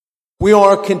We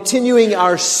are continuing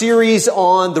our series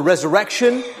on the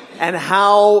resurrection and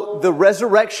how the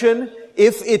resurrection,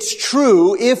 if it's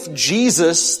true, if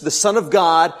Jesus, the Son of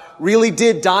God, really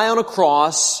did die on a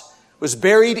cross, was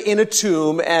buried in a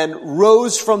tomb and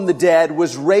rose from the dead,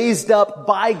 was raised up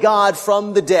by God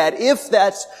from the dead, if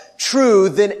that's true,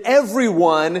 then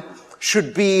everyone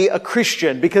should be a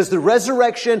Christian because the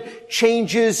resurrection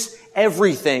changes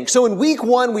everything. So in week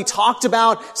 1, we talked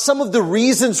about some of the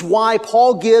reasons why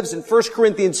Paul gives in 1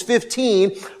 Corinthians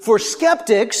 15 for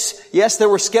skeptics. Yes, there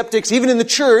were skeptics even in the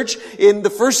church in the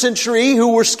first century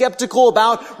who were skeptical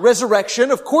about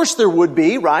resurrection. Of course there would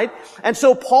be, right? And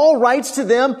so Paul writes to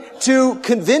them to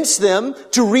convince them,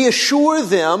 to reassure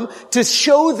them, to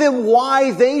show them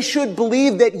why they should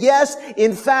believe that yes,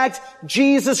 in fact,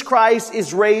 Jesus Christ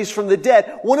is raised from the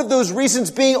dead. One of those reasons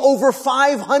being over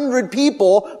 500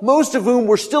 people, most of whom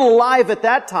were still alive at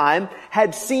that time,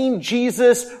 had seen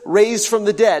Jesus raised from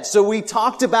the dead. So we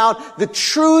talked about the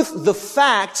truth, the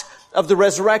fact of the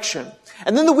resurrection.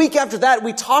 And then the week after that,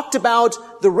 we talked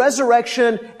about the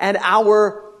resurrection and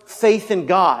our faith in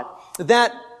God.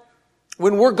 That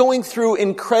when we're going through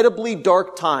incredibly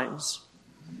dark times,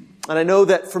 and I know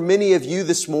that for many of you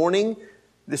this morning,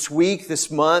 this week,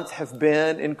 this month have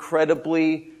been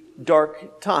incredibly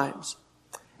dark times.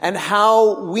 And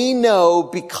how we know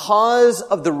because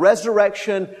of the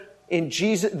resurrection in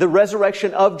Jesus, the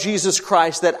resurrection of Jesus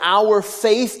Christ, that our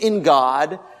faith in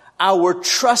God, our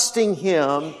trusting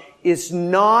Him is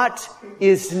never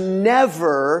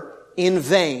in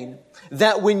vain.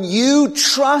 That when you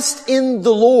trust in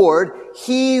the Lord,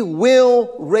 He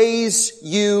will raise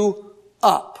you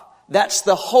up. That's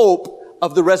the hope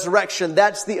of the resurrection.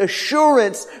 That's the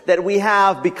assurance that we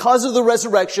have because of the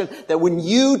resurrection, that when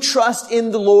you trust in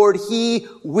the Lord, He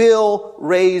will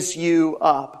raise you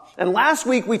up. And last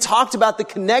week we talked about the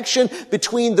connection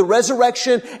between the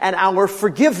resurrection and our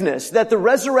forgiveness, that the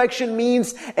resurrection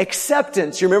means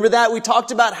acceptance. You remember that? We talked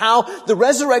about how the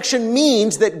resurrection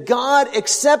means that God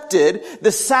accepted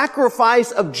the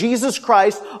sacrifice of Jesus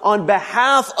Christ on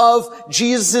behalf of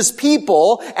Jesus'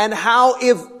 people, and how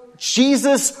if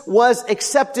Jesus was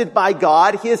accepted by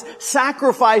God, His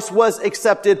sacrifice was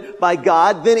accepted by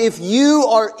God, then if you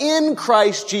are in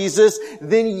Christ Jesus,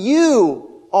 then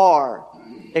you are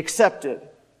accepted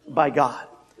by God.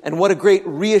 And what a great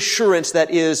reassurance that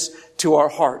is to our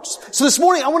hearts. So this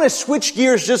morning I want to switch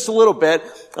gears just a little bit.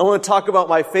 I want to talk about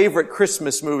my favorite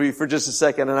Christmas movie for just a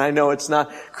second. And I know it's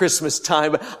not Christmas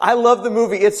time, but I love the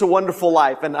movie It's a Wonderful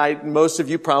Life. And most of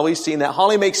you probably seen that.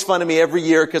 Holly makes fun of me every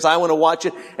year because I want to watch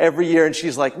it every year. And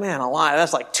she's like, man,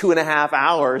 that's like 2.5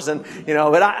 hours. And,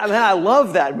 but I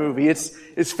love that movie.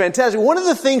 It's fantastic. One of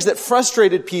the things that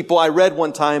frustrated people, I read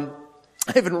one time,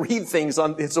 I even read things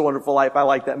on It's a Wonderful Life. I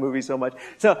like that movie so much.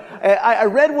 So I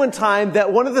read one time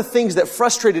that one of the things that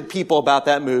frustrated people about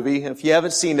that movie, and if you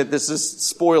haven't seen it, this is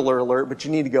spoiler alert, but you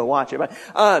need to go watch it.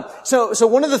 So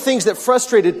one of the things that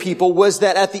frustrated people was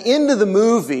that at the end of the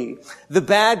movie, the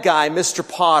bad guy, Mr.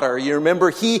 Potter, you remember,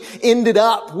 he ended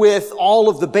up with all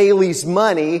of the Bailey's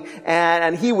money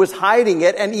and he was hiding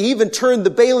it, and he even turned the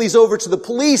Baileys over to the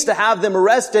police to have them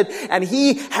arrested, and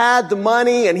he had the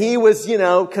money and he was,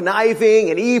 conniving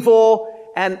and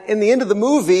evil. And in the end of the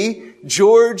movie,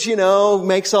 George,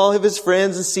 makes all of his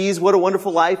friends and sees what a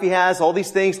wonderful life he has, all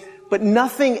these things, but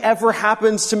nothing ever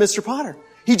happens to Mr. Potter.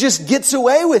 He just gets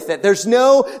away with it. There's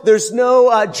no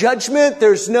judgment.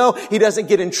 He doesn't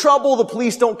get in trouble. The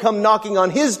police don't come knocking on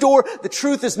his door. The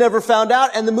truth is never found out.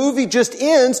 And the movie just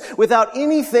ends without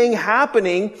anything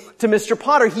happening to Mr.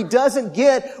 Potter. He doesn't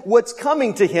get what's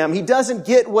coming to him. He doesn't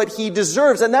get what he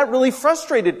deserves. And that really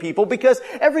frustrated people because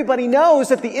everybody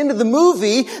knows at the end of the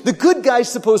movie, the good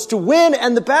guy's supposed to win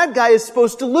and the bad guy is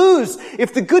supposed to lose.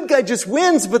 If the good guy just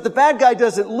wins, but the bad guy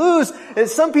doesn't lose,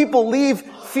 some people leave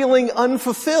feeling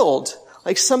unfulfilled,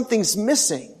 like something's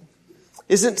missing.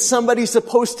 Isn't somebody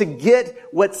supposed to get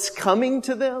what's coming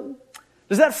to them?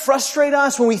 Does that frustrate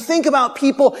us when we think about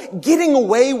people getting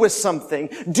away with something,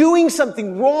 doing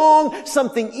something wrong,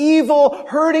 something evil,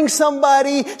 hurting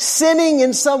somebody, sinning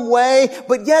in some way,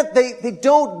 but yet they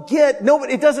don't get,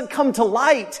 it doesn't come to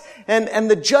light and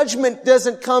the judgment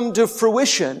doesn't come to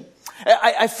fruition.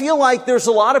 I feel like there's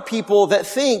a lot of people that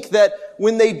think that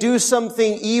when they do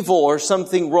something evil or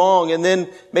something wrong and then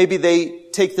maybe they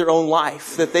take their own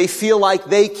life, that they feel like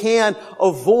they can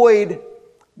avoid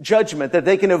judgment, that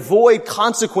they can avoid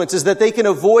consequences, that they can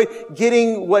avoid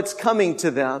getting what's coming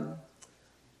to them.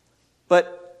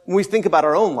 But when we think about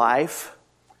our own life,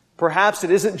 perhaps it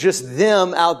isn't just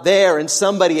them out there and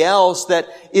somebody else that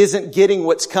isn't getting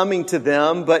what's coming to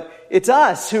them, but it's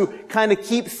us who kind of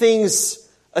keep things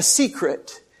a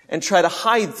secret and try to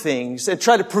hide things and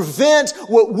try to prevent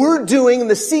what we're doing and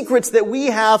the secrets that we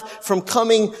have from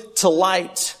coming to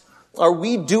light? Are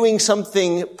we doing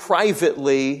something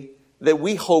privately that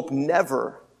we hope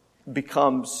never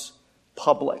becomes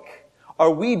public? Are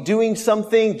we doing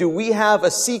something? Do we have a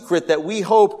secret that we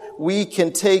hope we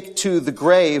can take to the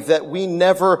grave that we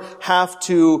never have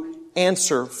to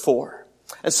answer for?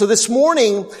 And so this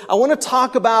morning, I want to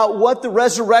talk about what the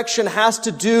resurrection has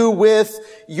to do with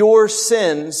your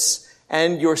sins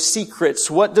and your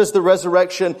secrets. What does the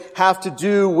resurrection have to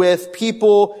do with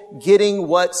people getting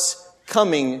what's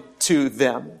coming to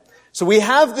them? So we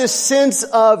have this sense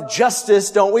of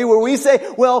justice, don't we, where we say,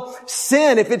 well,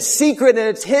 sin, if it's secret and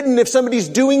it's hidden, if somebody's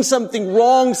doing something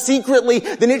wrong secretly,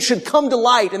 then it should come to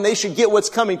light and they should get what's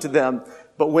coming to them.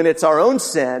 But when it's our own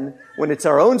sin, when it's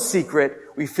our own secret,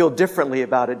 we feel differently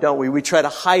about it, don't we? We try to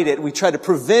hide it. We try to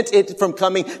prevent it from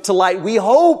coming to light. We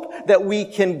hope that we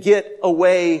can get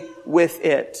away with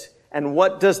it. And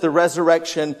what does the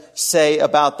resurrection say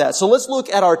about that? So let's look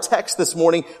at our text this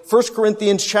morning, 1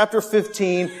 Corinthians chapter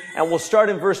 15, and we'll start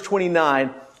in verse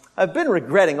 29. I've been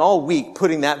regretting all week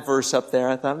putting that verse up there.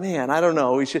 I thought, man, I don't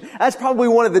know. That's probably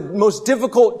one of the most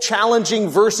difficult, challenging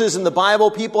verses in the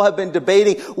Bible. People have been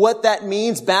debating what that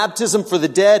means, baptism for the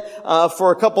dead,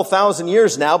 for a couple thousand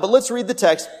years now. But let's read the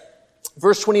text.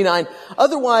 Verse 29.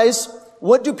 Otherwise,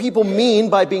 what do people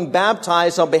mean by being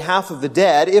baptized on behalf of the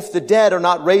dead? If the dead are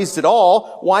not raised at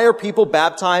all, why are people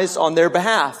baptized on their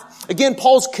behalf? Again,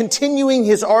 Paul's continuing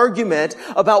his argument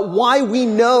about why we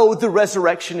know the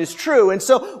resurrection is true. And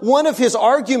so one of his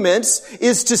arguments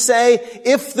is to say,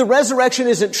 if the resurrection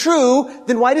isn't true,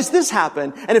 then why does this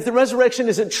happen? And if the resurrection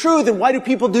isn't true, then why do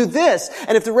people do this?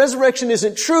 And if the resurrection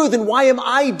isn't true, then why am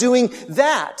I doing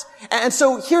that? And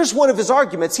so here's one of his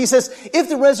arguments. He says, if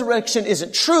the resurrection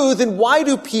isn't true, then why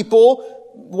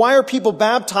are people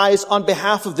baptized on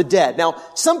behalf of the dead? Now,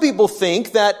 some people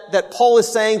think that Paul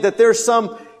is saying that there's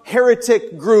some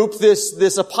heretic group,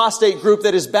 this apostate group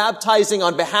that is baptizing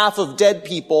on behalf of dead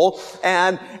people.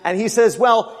 And he says,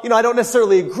 well, I don't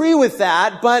necessarily agree with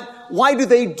that, but why do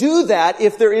they do that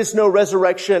if there is no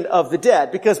resurrection of the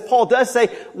dead? Because Paul does say,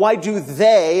 why do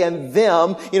they and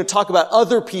them, talk about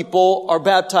other people are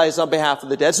baptized on behalf of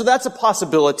the dead? So that's a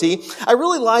possibility. I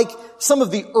really like some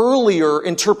of the earlier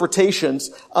interpretations.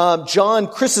 John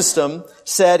Chrysostom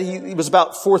said, he was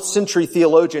about 4th century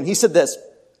theologian. He said this: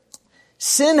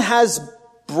 sin has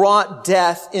brought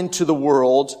death into the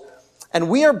world, and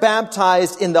we are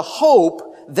baptized in the hope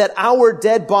that our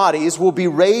dead bodies will be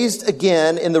raised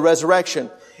again in the resurrection.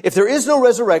 If there is no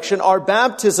resurrection, our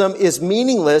baptism is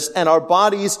meaningless and our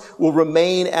bodies will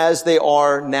remain as they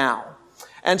are now.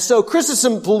 And so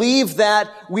Chrysostom believed that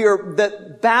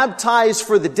that baptized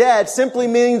for the dead simply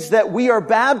means that we are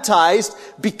baptized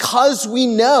because we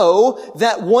know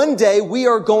that one day we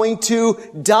are going to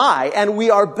die, and we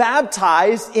are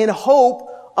baptized in hope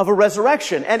of a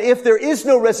resurrection. And if there is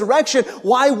no resurrection,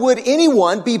 why would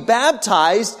anyone be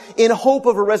baptized in hope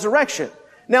of a resurrection?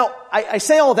 Now, I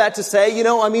say all that to say,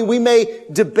 we may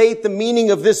debate the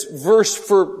meaning of this verse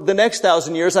for the next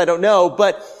 1,000 years, I don't know,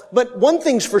 but one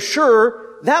thing's for sure,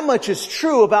 that much is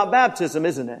true about baptism,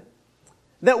 isn't it?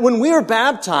 That when we're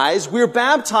baptized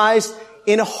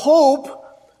in hope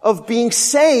of being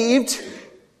saved,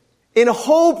 in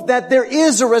hope that there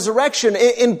is a resurrection,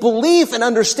 in belief and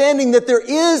understanding that there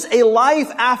is a life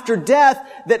after death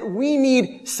that we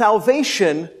need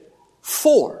salvation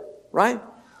for, right?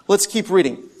 Let's keep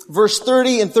reading. Verse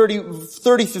 30 through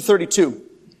 32.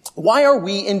 Why are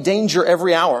we in danger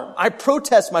every hour? I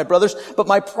protest, my brothers, but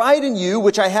my pride in you,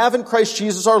 which I have in Christ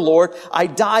Jesus our Lord, I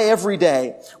die every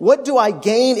day. What do I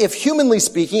gain if, humanly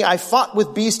speaking, I fought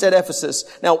with beasts at Ephesus?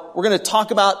 Now, we're going to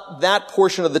talk about that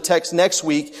portion of the text next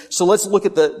week, so let's look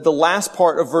at the last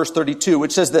part of verse 32,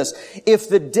 which says this: if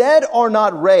the dead are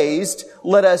not raised,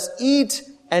 let us eat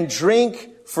and drink,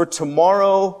 for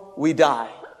tomorrow we die.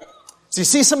 So you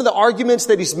see some of the arguments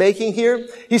that he's making here?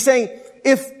 He's saying,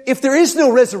 if there is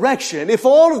no resurrection, if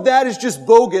all of that is just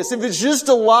bogus, if it's just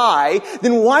a lie,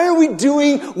 then why are we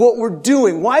doing what we're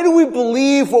doing? Why do we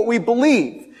believe what we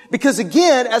believe? Because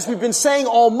again, as we've been saying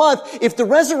all month, if the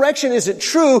resurrection isn't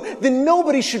true, then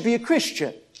nobody should be a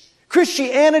Christian.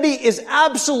 Christianity is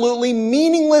absolutely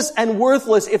meaningless and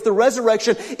worthless if the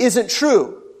resurrection isn't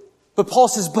true. But Paul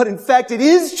says, but in fact it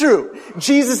is true.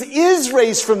 Jesus is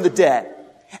raised from the dead.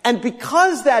 And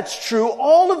because that's true,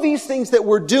 all of these things that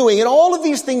we're doing and all of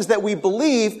these things that we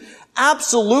believe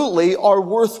absolutely are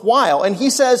worthwhile. And he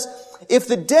says, if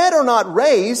the dead are not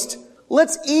raised,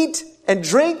 let's eat and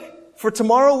drink, for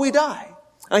tomorrow we die.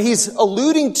 Now he's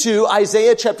alluding to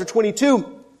Isaiah chapter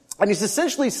 22, And he's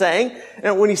essentially saying,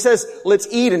 and when he says, let's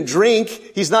eat and drink,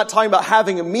 he's not talking about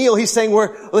having a meal. He's saying,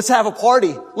 let's have a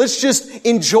party. Let's just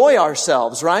enjoy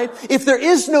ourselves, right? If there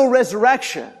is no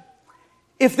resurrection,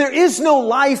 if there is no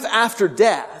life after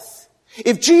death,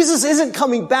 if Jesus isn't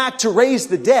coming back to raise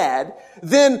the dead,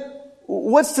 then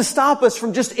what's to stop us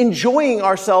from just enjoying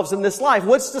ourselves in this life?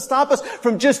 What's to stop us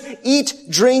from just eat,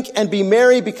 drink, and be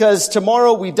merry because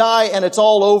tomorrow we die and it's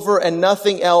all over and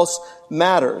nothing else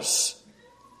matters?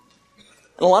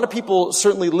 And a lot of people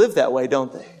certainly live that way,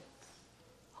 don't they?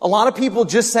 A lot of people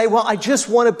just say, well, I just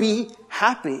want to be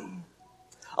happy.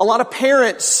 A lot of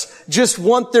parents just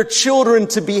want their children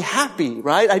to be happy,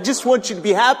 right? I just want you to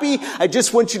be happy. I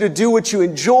just want you to do what you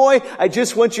enjoy. I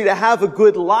just want you to have a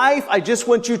good life. I just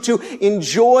want you to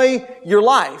enjoy your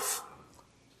life.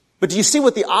 But do you see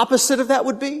what the opposite of that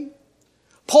would be?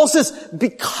 Paul says,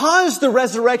 because the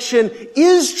resurrection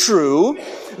is true,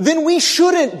 then we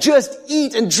shouldn't just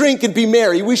eat and drink and be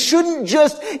merry. We shouldn't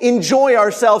just enjoy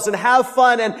ourselves and have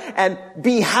fun and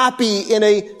be happy in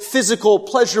a physical,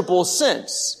 pleasurable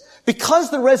sense.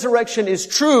 Because the resurrection is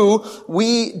true,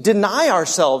 we deny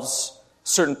ourselves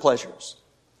certain pleasures.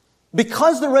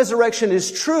 Because the resurrection is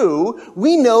true,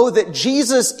 we know that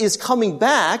Jesus is coming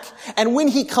back, and when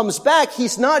he comes back,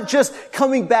 he's not just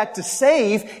coming back to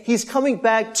save, he's coming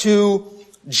back to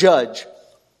judge.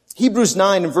 Hebrews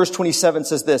 9 and verse 27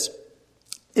 says this,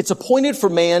 it's appointed for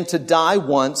man to die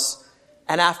once,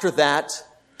 and after that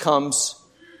comes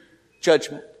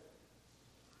judgment.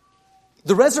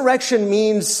 The resurrection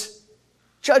means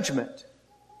judgment.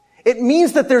 It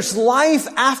means that there's life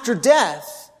after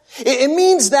death. It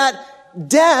means that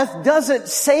death doesn't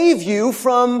save you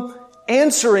from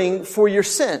answering for your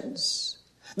sins.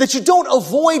 That you don't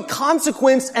avoid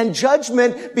consequence and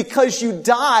judgment because you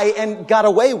die and got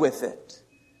away with it.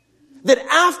 That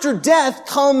after death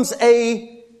comes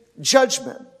a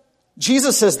judgment.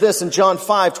 Jesus says this in John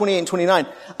 5, 28 and 29.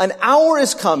 An hour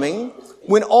is coming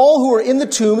when all who are in the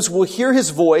tombs will hear his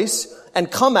voice and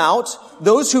come out,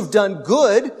 those who've done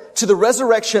good to the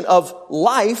resurrection of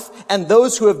life, and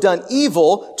those who have done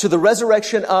evil to the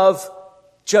resurrection of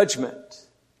judgment.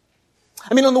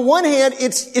 I mean, on the one hand,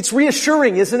 it's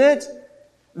reassuring, isn't it?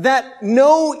 That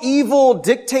no evil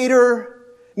dictator,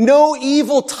 no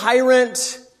evil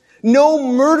tyrant,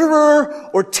 no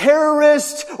murderer or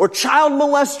terrorist or child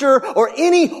molester or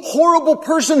any horrible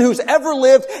person who's ever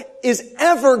lived is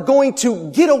ever going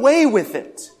to get away with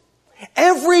it.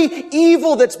 Every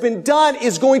evil that's been done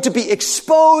is going to be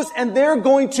exposed, and they're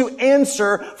going to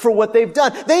answer for what they've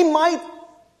done. They might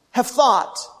have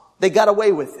thought they got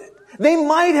away with it. They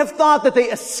might have thought that they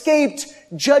escaped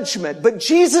judgment. But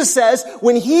Jesus says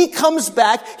when he comes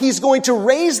back, he's going to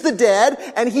raise the dead,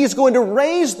 and he's going to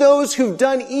raise those who've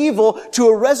done evil to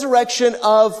a resurrection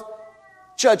of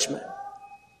judgment.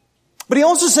 But he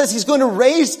also says he's going to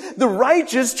raise the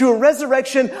righteous to a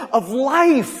resurrection of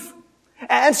life.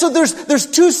 And so there's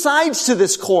two sides to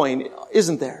this coin,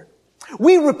 isn't there?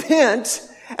 We repent,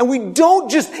 and we don't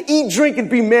just eat, drink, and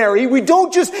be merry. We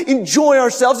don't just enjoy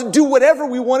ourselves and do whatever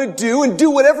we want to do and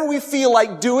do whatever we feel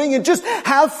like doing and just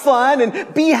have fun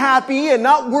and be happy and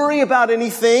not worry about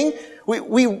anything.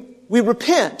 We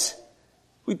repent.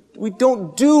 We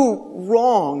don't do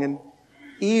wrong and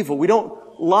evil. We don't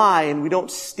lie, and we don't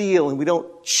steal, and we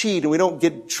don't cheat, and we don't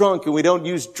get drunk, and we don't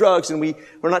use drugs, and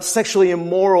we're not sexually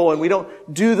immoral, and we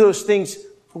don't do those things.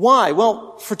 Why?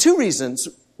 Well, for two reasons.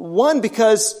 One,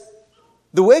 because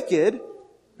the wicked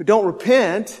who don't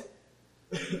repent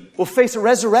will face a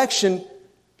resurrection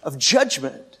of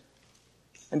judgment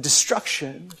and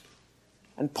destruction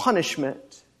and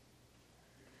punishment.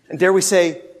 And dare we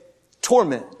say,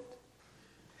 torment.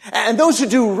 And those who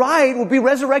do right will be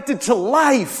resurrected to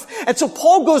life. And so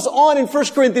Paul goes on in 1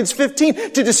 Corinthians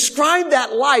 15 to describe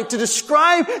that life, to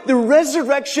describe the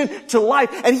resurrection to life.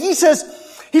 And he says,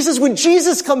 when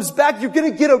Jesus comes back, you're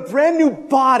going to get a brand new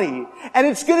body, and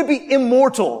it's going to be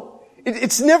immortal.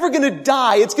 It's never going to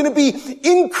die. It's going to be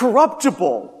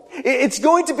incorruptible. It's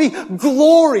going to be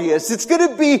glorious. It's going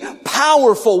to be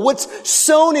powerful. What's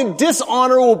sown in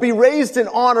dishonor will be raised in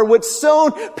honor. What's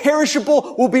sown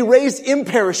perishable will be raised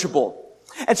imperishable.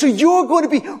 And so you're going to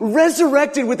be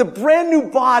resurrected with a brand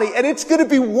new body, and it's going to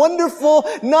be wonderful,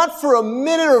 not for a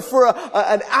minute or for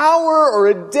an hour or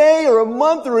a day or a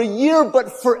month or a year,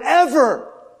 but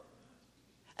forever.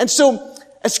 And so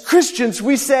as Christians,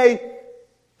 we say,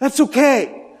 that's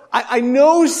okay. I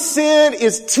know sin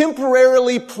is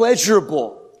temporarily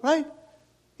pleasurable, right?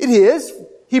 It is.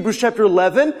 Hebrews chapter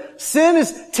 11. Sin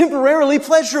is temporarily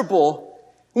pleasurable.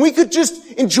 We could just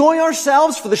enjoy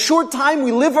ourselves for the short time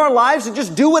we live our lives and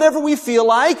just do whatever we feel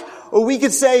like, or we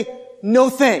could say, no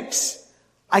thanks.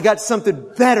 I got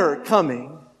something better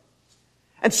coming.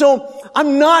 And so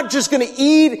I'm not just going to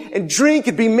eat and drink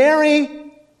and be merry.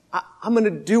 I'm going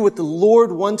to do what the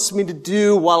Lord wants me to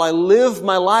do while I live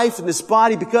my life in this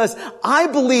body, because I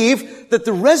believe that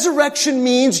the resurrection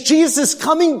means Jesus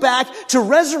coming back to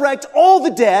resurrect all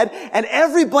the dead, and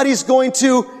everybody's going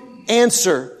to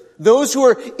answer. Those who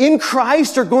are in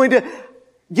Christ are going to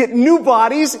get new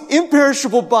bodies,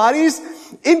 imperishable bodies,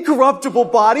 incorruptible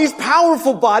bodies,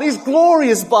 powerful bodies,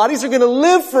 glorious bodies, are going to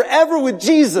live forever with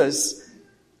Jesus.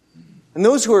 And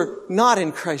those who are not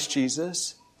in Christ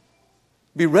Jesus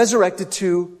be resurrected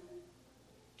to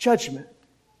judgment.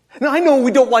 Now, I know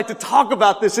we don't like to talk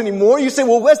about this anymore. You say,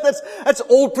 well, Wes, that's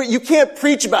old. You can't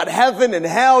preach about heaven and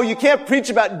hell. You can't preach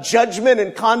about judgment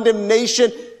and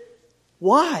condemnation.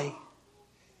 Why?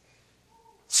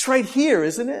 It's right here,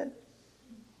 isn't it?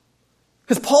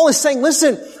 Because Paul is saying,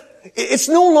 listen, it's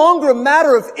no longer a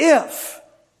matter of if.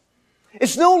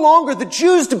 It's no longer, the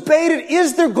Jews debated,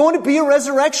 is there going to be a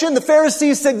resurrection? The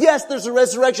Pharisees said, yes, there's a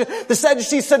resurrection. The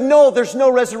Sadducees said, no, there's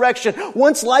no resurrection.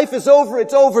 Once life is over,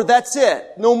 it's over. That's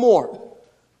it. No more.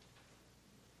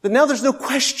 But now there's no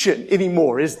question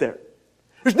anymore, is there?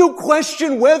 There's no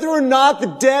question whether or not the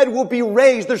dead will be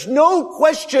raised. There's no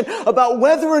question about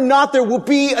whether or not there will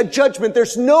be a judgment.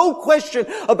 There's no question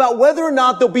about whether or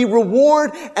not there'll be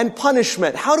reward and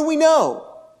punishment. How do we know?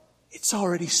 It's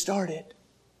already started.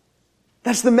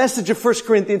 That's the message of 1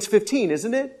 Corinthians 15,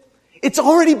 isn't it? It's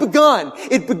already begun.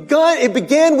 It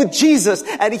began with Jesus,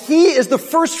 and He is the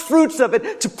first fruits of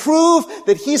it to prove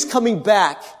that He's coming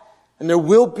back. And there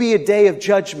will be a day of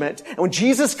judgment. And when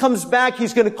Jesus comes back,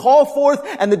 He's going to call forth,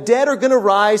 and the dead are going to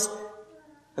rise.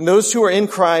 And those who are in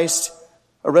Christ,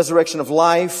 a resurrection of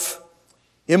life,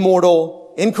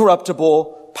 immortal,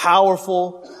 incorruptible,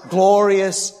 powerful,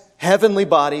 glorious, heavenly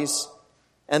bodies.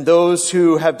 And those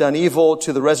who have done evil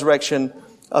to the resurrection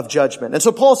of judgment. And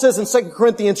so Paul says in 2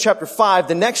 Corinthians chapter 5,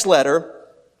 the next letter,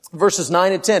 verses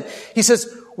 9 and 10, he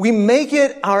says, we make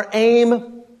it our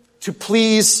aim to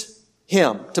please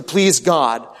Him, to please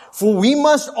God. For we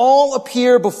must all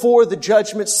appear before the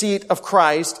judgment seat of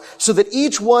Christ, so that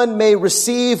each one may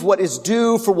receive what is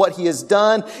due for what he has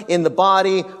done in the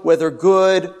body, whether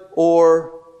good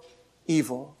or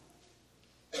evil.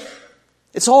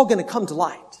 It's all going to come to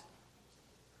light.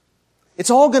 It's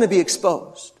all going to be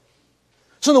exposed.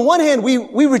 So on the one hand,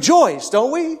 we rejoice,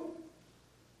 don't we?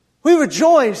 We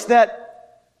rejoice that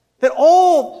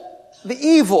all the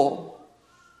evil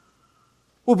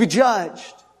will be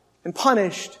judged and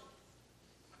punished.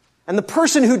 And the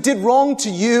person who did wrong to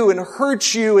you and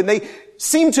hurt you, and they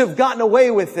seem to have gotten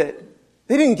away with it,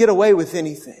 they didn't get away with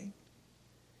anything.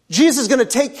 Jesus is going to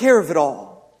take care of it all.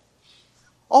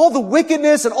 All the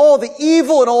wickedness and all the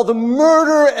evil and all the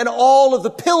murder and all of the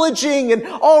pillaging and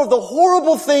all of the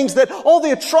horrible things, all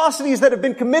the atrocities that have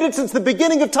been committed since the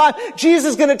beginning of time,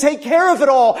 Jesus is going to take care of it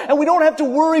all. And we don't have to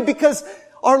worry, because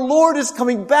our Lord is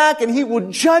coming back and He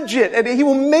will judge it and He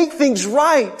will make things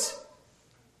right.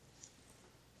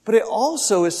 But it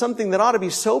also is something that ought to be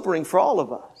sobering for all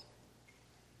of us.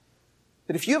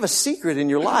 That if you have a secret in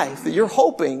your life that you're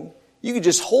hoping you can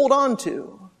just hold on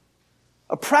to,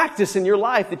 a practice in your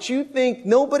life that you think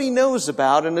nobody knows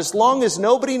about, and as long as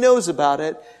nobody knows about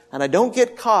it, and I don't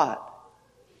get caught.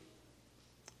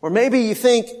 Or maybe you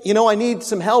think, I need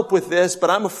some help with this, but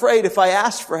I'm afraid if I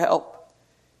asked for help,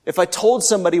 if I told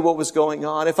somebody what was going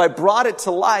on, if I brought it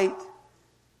to light,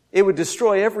 it would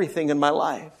destroy everything in my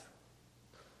life.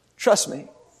 Trust me,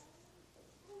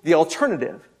 the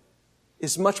alternative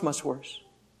is much, much worse.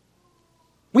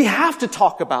 We have to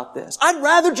talk about this. I'd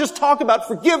rather just talk about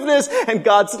forgiveness and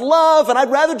God's love, and I'd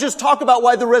rather just talk about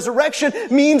why the resurrection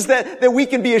means that we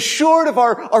can be assured of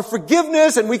our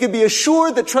forgiveness, and we can be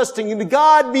assured that trusting in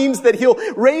God means that He'll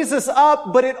raise us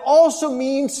up, but it also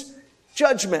means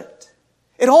judgment.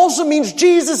 It also means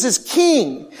Jesus is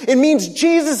king. It means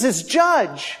Jesus is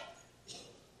judge.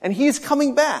 And He's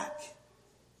coming back.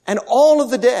 And all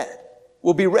of the dead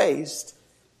will be raised.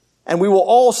 And we will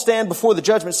all stand before the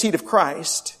judgment seat of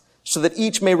Christ, so that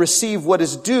each may receive what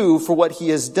is due for what he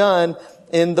has done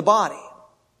in the body.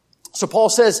 So Paul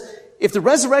says, if the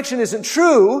resurrection isn't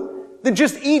true, then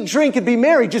just eat, drink, and be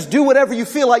merry. Just do whatever you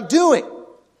feel like doing.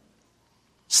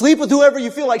 Sleep with whoever you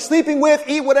feel like sleeping with,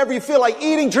 eat whatever you feel like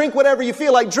eating, drink whatever you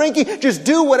feel like drinking. Just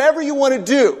do whatever you want to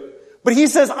do. But he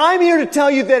says, I'm here to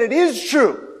tell you that it is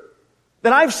true.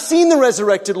 That I've seen the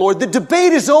resurrected Lord. The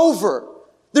debate is over.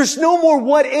 There's no more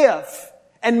what if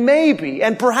and maybe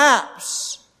and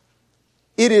perhaps.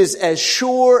 It is as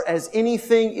sure as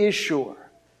anything is sure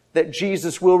that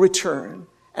Jesus will return,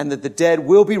 and that the dead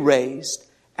will be raised,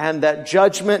 and that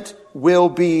judgment will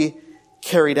be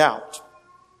carried out.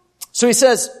 So he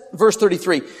says, verse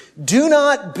 33, do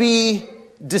not be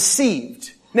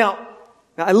deceived. Now,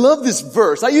 I love this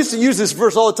verse. I used to use this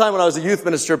verse all the time when I was a youth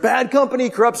minister. Bad company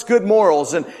corrupts good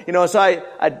morals. And, so I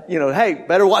hey,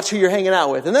 better watch who you're hanging out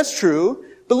with. And that's true.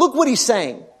 But look what he's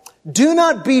saying. Do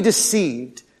not be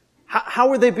deceived. How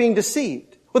were they being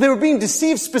deceived? Well, they were being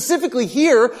deceived specifically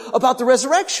here about the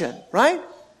resurrection, right?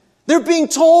 They're being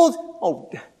told,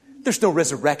 oh, there's no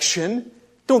resurrection.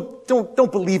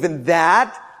 Don't believe in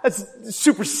that. That's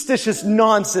superstitious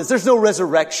nonsense. There's no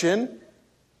resurrection.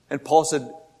 And Paul said,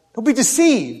 don't be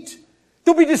deceived.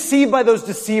 Don't be deceived by those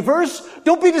deceivers.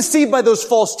 Don't be deceived by those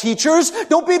false teachers.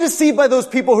 Don't be deceived by those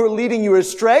people who are leading you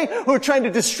astray, who are trying to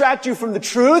distract you from the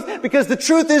truth, because the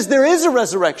truth is there is a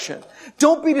resurrection.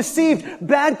 Don't be deceived.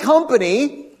 Bad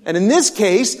company, and in this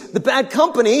case, the bad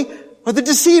company are the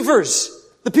deceivers.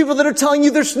 The people that are telling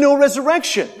you there's no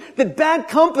resurrection. That bad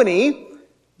company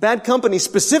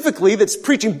specifically that's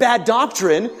preaching bad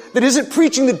doctrine, that isn't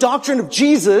preaching the doctrine of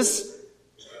Jesus,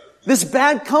 this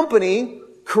bad company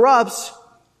corrupts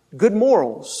good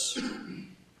morals.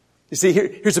 You see,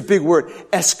 here's a big word,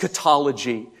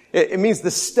 eschatology. It means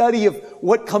the study of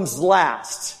what comes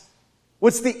last.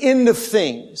 What's the end of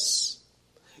things?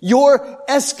 Your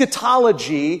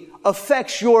eschatology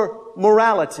affects your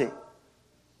morality.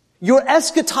 Your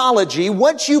eschatology,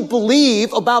 what you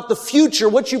believe about the future,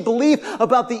 what you believe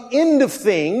about the end of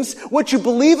things, what you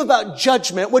believe about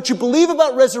judgment, what you believe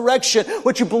about resurrection,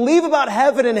 what you believe about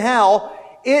heaven and hell,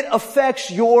 it affects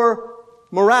your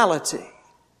morality.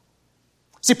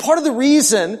 See, part of the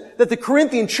reason that the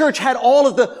Corinthian church had all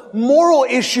of the moral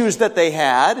issues that they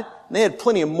had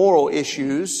plenty of moral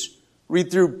issues.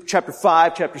 Read through chapter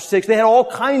 5, chapter 6. They had all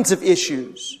kinds of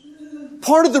issues.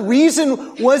 Part of the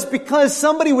reason was because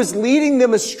somebody was leading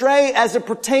them astray as it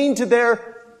pertained to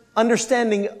their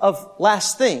understanding of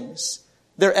last things,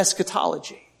 their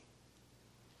eschatology.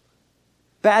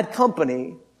 Bad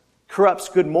company corrupts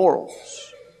good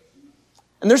morals.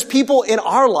 And there's people in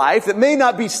our life that may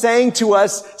not be saying to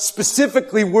us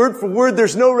specifically, word for word,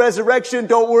 there's no resurrection,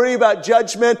 don't worry about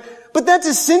judgment. But that's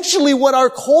essentially what our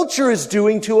culture is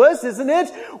doing to us, isn't it?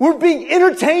 We're being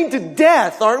entertained to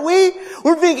death, aren't we?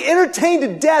 We're being entertained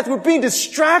to death. We're being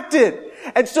distracted.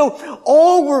 And so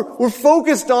all we're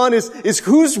focused on is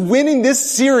who's winning this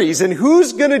series and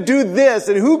who's gonna do this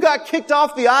and who got kicked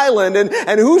off the island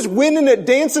and who's winning at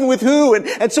dancing with who.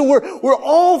 And so we're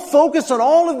all focused on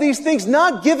all of these things,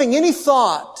 not giving any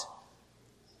thought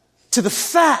to the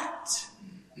fact,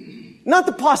 not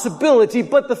the possibility,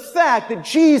 but the fact that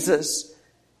Jesus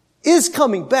is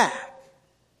coming back.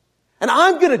 And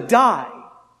I'm gonna die.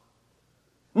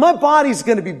 My body's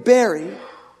gonna be buried.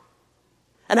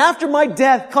 And after my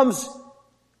death comes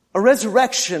a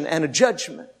resurrection and a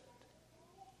judgment.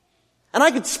 And I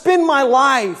could spend my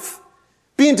life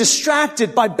being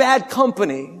distracted by bad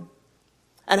company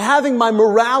and having my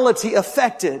morality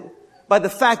affected by the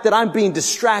fact that I'm being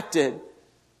distracted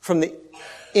from the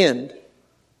end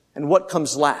and what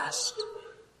comes last,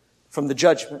 from the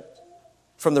judgment,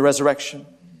 from the resurrection.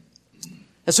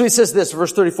 And so he says this,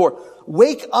 verse 34,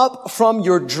 wake up from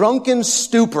your drunken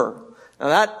stupor. Now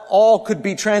that all could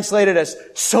be translated as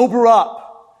sober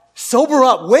up. Sober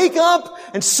up. Wake up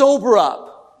and sober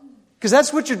up. Because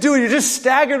that's what you're doing. You're just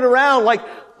staggering around like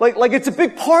it's a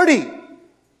big party.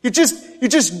 You're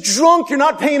just drunk. You're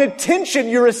not paying attention.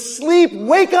 You're asleep.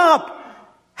 Wake up.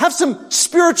 Have some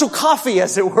spiritual coffee,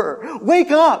 as it were.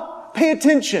 Wake up. Pay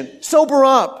attention. Sober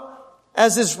up,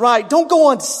 as is right. Don't go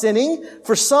on sinning,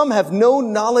 for some have no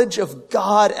knowledge of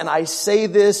God, and I say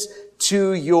this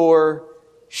to your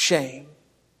shame.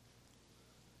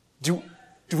 Do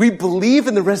we believe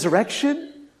in the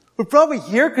resurrection? We're probably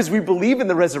here because we believe in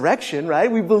the resurrection,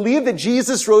 right? We believe that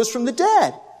Jesus rose from the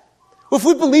dead. Well, if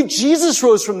we believe Jesus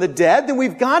rose from the dead, then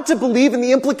we've got to believe in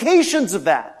the implications of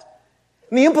that.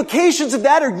 And the implications of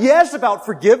that are, yes, about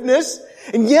forgiveness,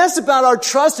 and yes, about our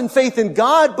trust and faith in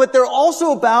God, but they're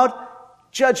also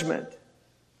about judgment.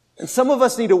 And some of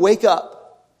us need to wake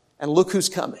up and look who's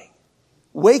coming.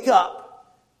 Wake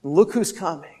up and look who's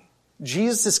coming.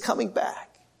 Jesus is coming back.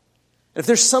 And if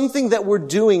there's something that we're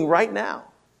doing right now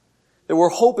that we're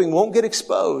hoping won't get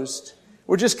exposed,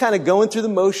 we're just kind of going through the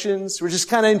motions, we're just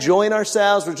kind of enjoying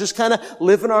ourselves, we're just kind of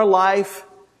living our life,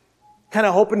 kind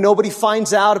of hoping nobody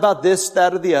finds out about this,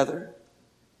 that, or the other.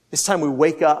 It's time we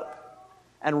wake up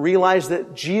and realize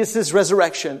that Jesus'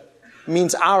 resurrection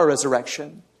means our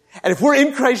resurrection. And if we're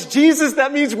in Christ Jesus,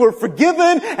 that means we're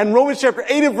forgiven. And Romans chapter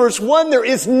 8 and verse 1, there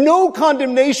is no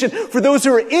condemnation for those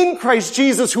who are in Christ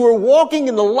Jesus, who are walking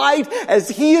in the light as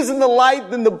He is in the light.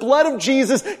 Then the blood of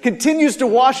Jesus continues to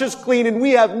wash us clean, and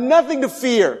we have nothing to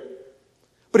fear.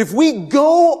 But if we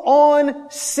go on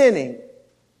sinning,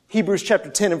 Hebrews chapter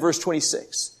 10 and verse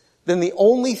 26, then the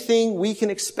only thing we can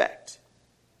expect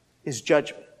is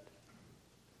judgment.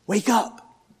 Wake up.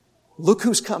 Look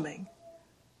who's coming.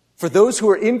 For those who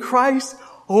are in Christ,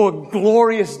 oh, a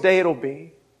glorious day it'll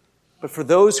be. But for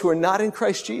those who are not in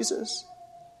Christ Jesus,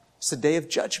 it's a day of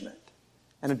judgment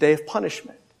and a day of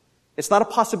punishment. It's not a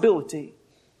possibility.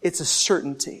 It's a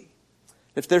certainty.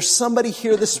 If there's somebody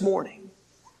here this morning,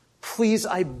 please,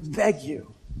 I beg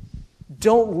you,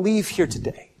 don't leave here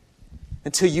today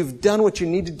until you've done what you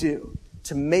need to do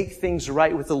to make things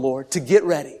right with the Lord, to get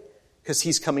ready, because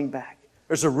He's coming back.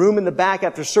 There's a room in the back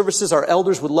after services. Our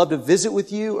elders would love to visit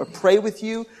with you or pray with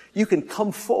you. You can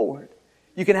come forward.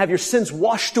 You can have your sins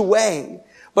washed away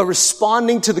by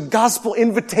responding to the gospel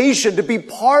invitation to be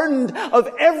pardoned of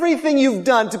everything you've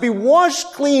done, to be washed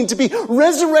clean, to be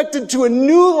resurrected to a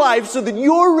new life so that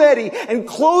you're ready and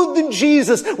clothed in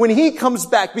Jesus when He comes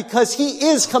back, because He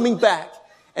is coming back.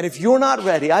 And if you're not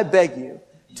ready, I beg you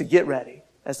to get ready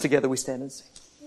as together we stand and sing.